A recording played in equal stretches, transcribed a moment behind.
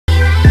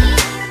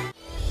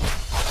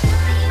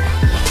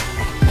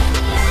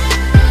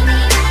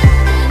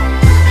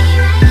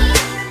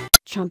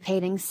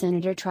Trump-hating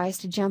senator tries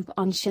to jump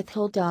on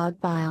shithole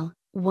dogpile,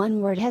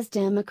 one word has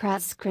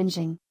Democrats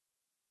cringing.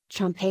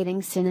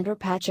 Trump-hating Senator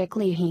Patrick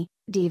Leahy,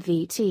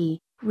 DVT,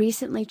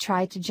 recently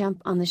tried to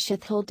jump on the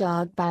shithole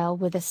dogpile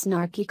with a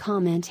snarky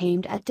comment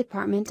aimed at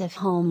Department of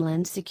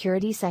Homeland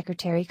Security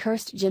Secretary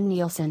Kirstjen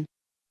Nielsen.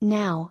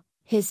 Now,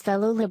 his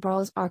fellow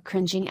liberals are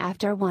cringing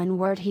after one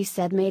word he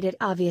said made it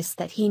obvious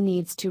that he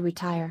needs to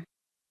retire.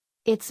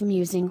 It's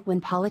amusing when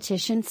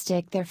politicians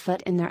stick their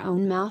foot in their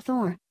own mouth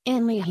or,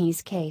 in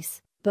Leahy's case,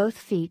 both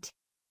feet.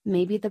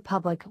 Maybe the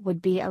public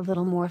would be a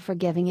little more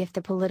forgiving if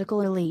the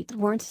political elite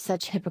weren't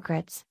such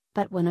hypocrites,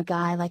 but when a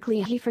guy like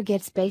Leahy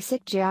forgets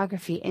basic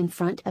geography in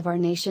front of our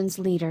nation's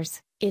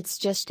leaders, it's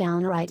just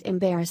downright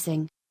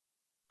embarrassing.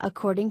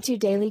 According to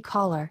Daily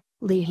Caller,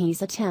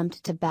 Leahy's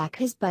attempt to back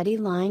his buddy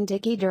lying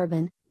Dicky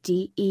Durbin,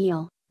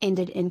 DEL,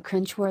 ended in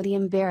cringe-worthy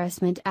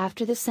embarrassment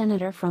after the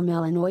senator from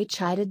Illinois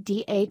chided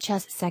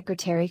DHS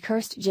Secretary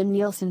Kirstjen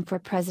Nielsen for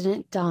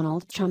President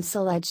Donald Trump's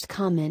alleged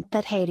comment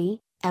that Haiti,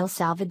 El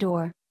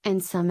Salvador,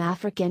 and some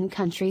African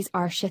countries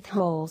are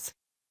shitholes.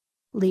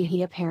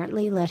 Leahy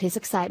apparently let his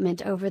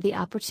excitement over the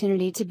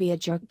opportunity to be a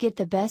jerk get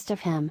the best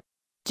of him.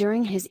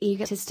 During his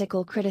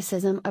egotistical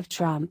criticism of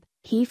Trump,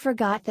 he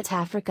forgot that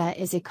Africa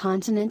is a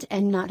continent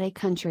and not a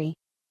country.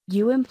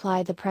 You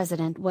imply the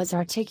president was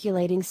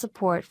articulating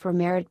support for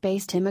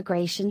merit-based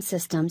immigration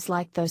systems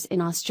like those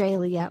in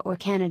Australia or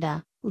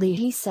Canada,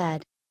 Leahy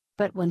said.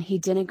 But when he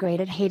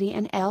denigrated Haiti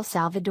and El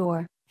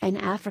Salvador, and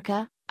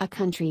Africa, a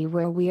country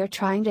where we are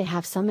trying to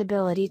have some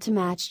ability to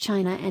match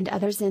China and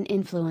others in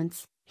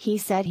influence, he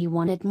said he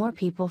wanted more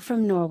people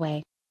from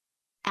Norway.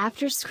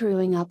 After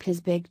screwing up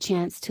his big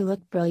chance to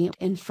look brilliant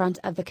in front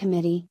of the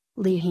committee,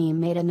 Leahy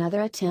made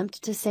another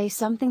attempt to say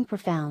something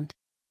profound.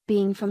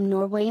 Being from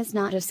Norway is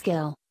not a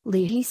skill,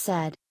 Leahy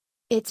said.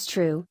 It's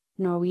true,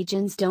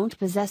 Norwegians don't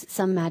possess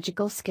some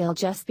magical skill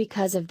just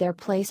because of their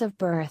place of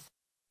birth.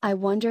 I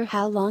wonder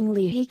how long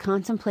Leahy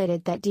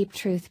contemplated that deep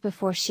truth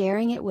before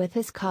sharing it with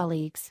his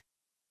colleagues.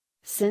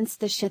 Since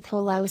the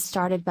shithole was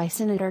started by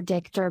Senator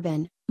Dicky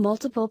Durbin,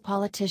 multiple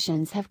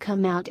politicians have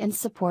come out in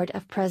support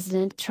of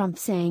President Trump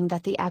saying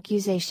that the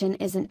accusation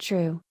isn't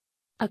true.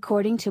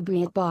 According to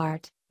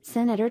Breitbart,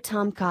 Senator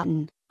Tom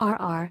Cotton,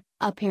 RR,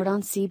 appeared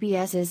on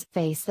CBS's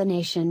Face the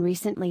Nation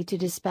recently to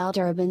dispel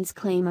Durbin's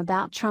claim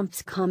about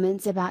Trump's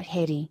comments about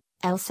Haiti,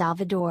 El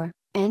Salvador,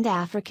 and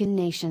African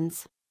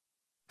nations.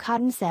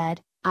 Cotton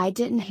said, "I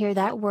didn't hear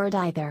that word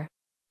either.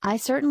 I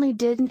certainly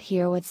didn't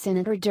hear what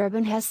Senator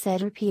Durbin has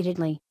said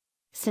repeatedly.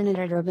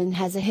 Senator Durbin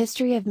has a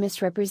history of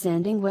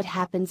misrepresenting what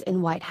happens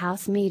in White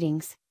House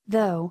meetings,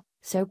 though,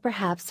 so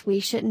perhaps we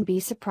shouldn't be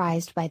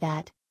surprised by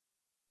that."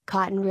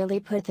 Cotton really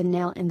put the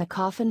nail in the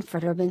coffin for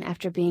Durbin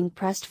after being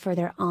pressed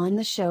further on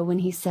the show when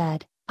he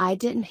said, "I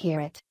didn't hear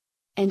it.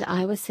 And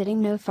I was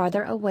sitting no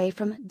farther away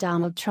from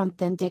Donald Trump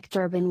than Dicky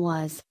Durbin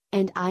was,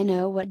 and I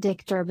know what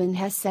Dicky Durbin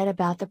has said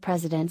about the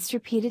president's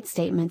repeated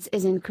statements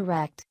is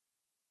incorrect."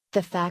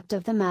 The fact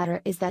of the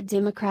matter is that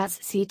Democrats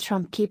see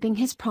Trump keeping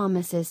his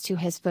promises to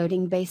his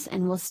voting base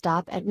and will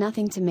stop at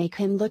nothing to make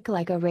him look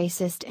like a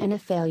racist and a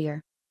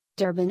failure.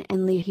 Durbin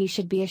and Leahy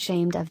should be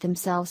ashamed of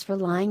themselves for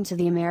lying to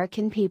the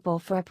American people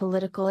for a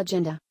political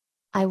agenda.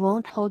 I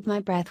won't hold my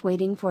breath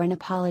waiting for an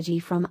apology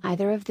from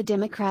either of the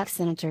Democrat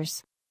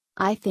senators.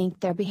 I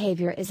think their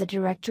behavior is a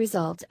direct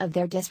result of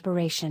their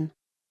desperation.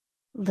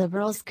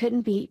 Liberals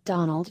couldn't beat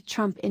Donald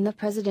Trump in the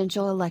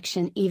presidential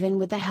election even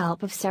with the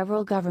help of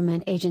several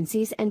government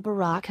agencies and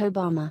Barack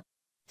Obama.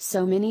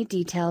 So many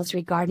details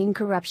regarding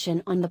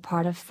corruption on the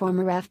part of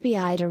former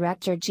FBI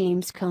Director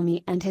James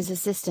Comey and his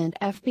assistant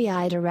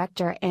FBI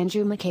Director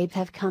Andrew McCabe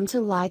have come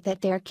to light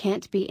that there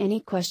can't be any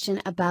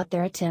question about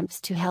their attempts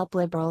to help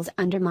liberals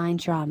undermine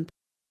Trump.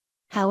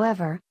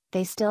 However,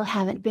 they still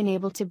haven't been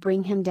able to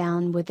bring him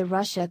down with the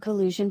Russia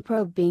collusion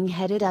probe being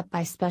headed up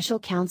by Special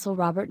Counsel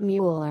Robert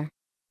Mueller.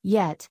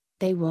 Yet,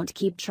 they won't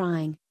keep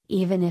trying,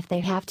 even if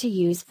they have to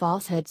use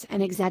falsehoods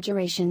and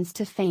exaggerations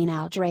to feign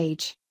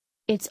outrage.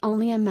 It's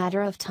only a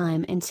matter of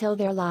time until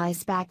their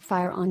lies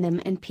backfire on them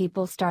and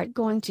people start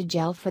going to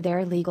jail for their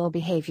illegal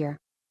behavior.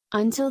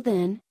 Until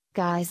then,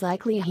 guys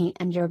like Leahy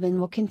and Durbin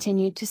will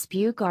continue to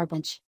spew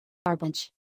garbage.